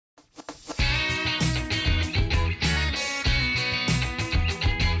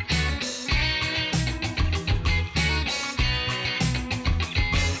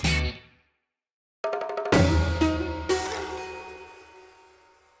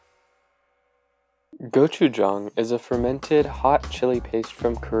Gochujang is a fermented hot chili paste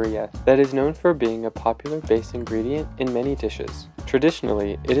from Korea that is known for being a popular base ingredient in many dishes.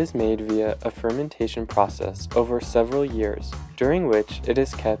 Traditionally, it is made via a fermentation process over several years, during which it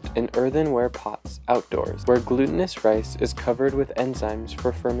is kept in earthenware pots outdoors, where glutinous rice is covered with enzymes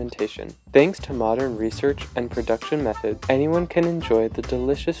for fermentation. Thanks to modern research and production methods, anyone can enjoy the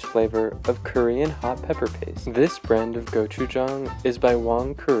delicious flavor of Korean hot pepper paste. This brand of gochujang is by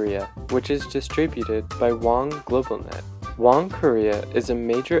Wang Korea, which is distributed by Wang GlobalNet. Wang Korea is a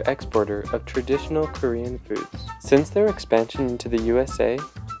major exporter of traditional Korean foods. Since their expansion into the USA,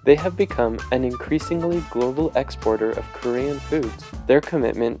 they have become an increasingly global exporter of Korean foods. Their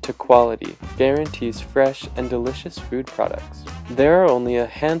commitment to quality guarantees fresh and delicious food products. There are only a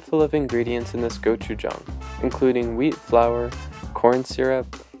handful of ingredients in this gochujang, including wheat flour, corn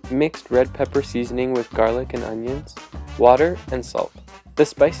syrup, mixed red pepper seasoning with garlic and onions, water, and salt. The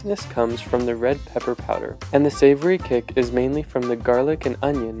spiciness comes from the red pepper powder, and the savory kick is mainly from the garlic and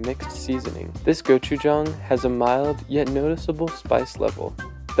onion mixed seasoning. This gochujang has a mild yet noticeable spice level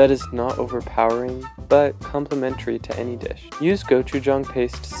that is not overpowering, but complementary to any dish. Use gochujang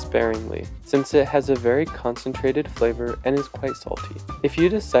paste sparingly, since it has a very concentrated flavor and is quite salty. If you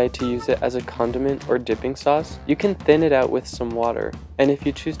decide to use it as a condiment or dipping sauce, you can thin it out with some water, and if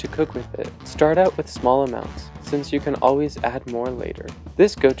you choose to cook with it, start out with small amounts, since you can always add more later.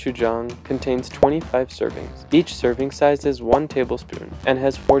 This gochujang contains 25 servings. Each serving size is 1 tablespoon and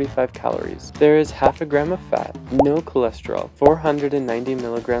has 45 calories. There is half a gram of fat, no cholesterol, 490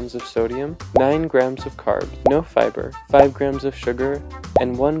 milligrams of sodium, 9 grams of carbs, no fiber, 5 grams of sugar,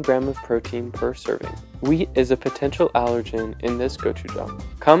 and 1 gram of protein per serving. Wheat is a potential allergen in this gochujang.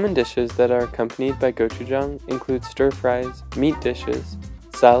 Common dishes that are accompanied by gochujang include stir-fries, meat dishes,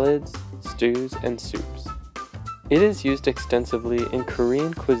 salads, stews, and soups. It is used extensively in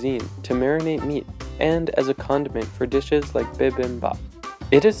Korean cuisine to marinate meat and as a condiment for dishes like bibimbap.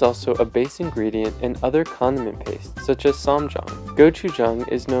 It is also a base ingredient in other condiment pastes such as ssamjang. Gochujang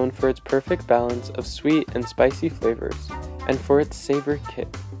is known for its perfect balance of sweet and spicy flavors and for its savory kick.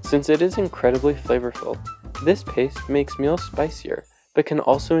 Since it is incredibly flavorful, this paste makes meals spicier, but can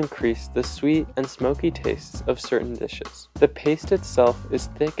also increase the sweet and smoky tastes of certain dishes. The paste itself is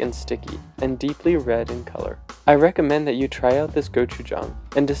thick and sticky, and deeply red in color. I recommend that you try out this gochujang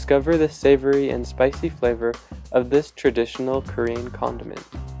and discover the savory and spicy flavor of this traditional Korean condiment.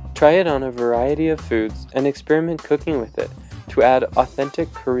 Try it on a variety of foods and experiment cooking with it to add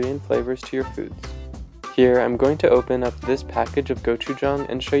authentic Korean flavors to your foods. Here, I'm going to open up this package of gochujang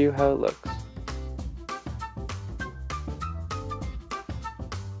and show you how it looks.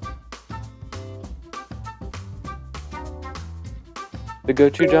 The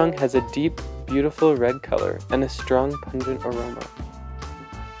gochujang has a deep, beautiful red color and a strong, pungent aroma.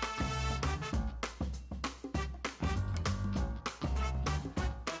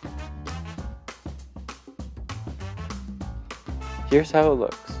 Here's how it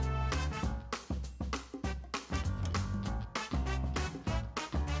looks.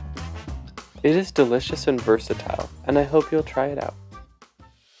 It is delicious and versatile, and I hope you'll try it out.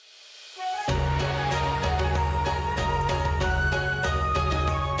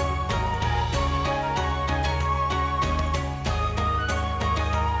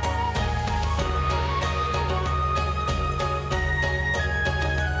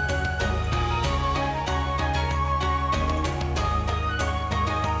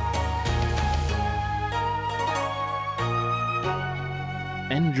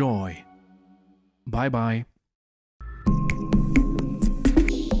 Enjoy. Bye-bye.